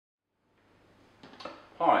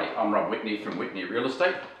Hi, I'm Rob Whitney from Whitney Real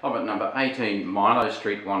Estate. I'm at number 18 Milo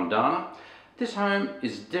Street, Wondunna. This home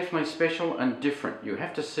is definitely special and different. You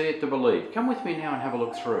have to see it to believe. Come with me now and have a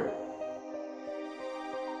look through.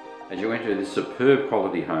 As you enter this superb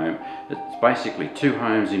quality home, it's basically two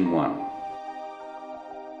homes in one.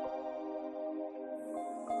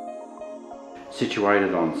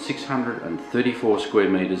 Situated on 634 square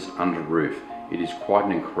metres under roof, it is quite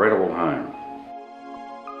an incredible home.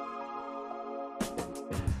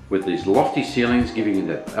 With these lofty ceilings giving you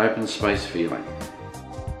that open space feeling.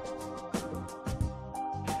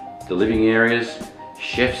 The living areas,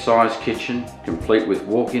 chef-sized kitchen, complete with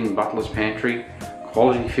walk-in butler's pantry,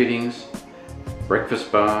 quality fittings,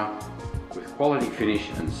 breakfast bar, with quality finish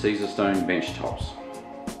and Caesar stone bench tops.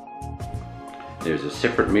 There's a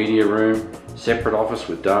separate media room, separate office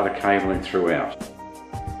with data cabling throughout.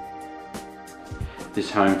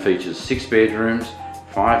 This home features 6 bedrooms,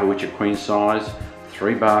 5 of which are queen size,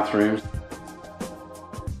 3 bathrooms.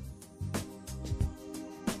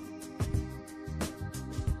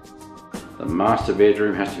 The master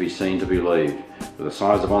bedroom has to be seen to believe, with a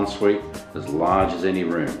size of ensuite as large as any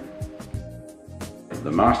room. The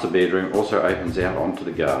master bedroom also opens out onto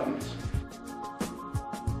the gardens.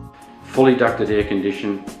 Fully ducted air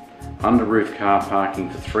condition, under roof car parking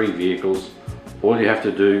for 3 vehicles. All you have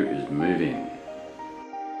to do is move in.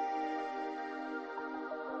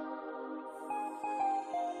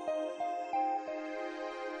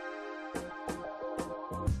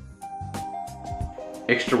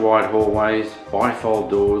 Extra wide hallways, bifold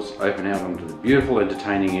doors open out onto the beautiful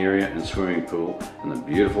entertaining area and swimming pool and the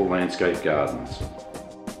beautiful landscape gardens.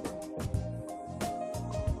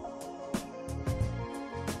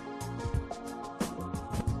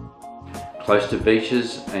 Close to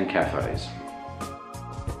beaches and cafes.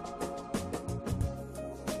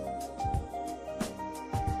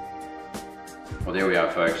 Well, there we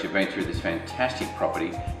are, folks. You've been through this fantastic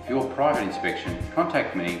property. For your private inspection,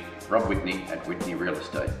 contact me, Rob Whitney at Whitney Real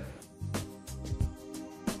Estate.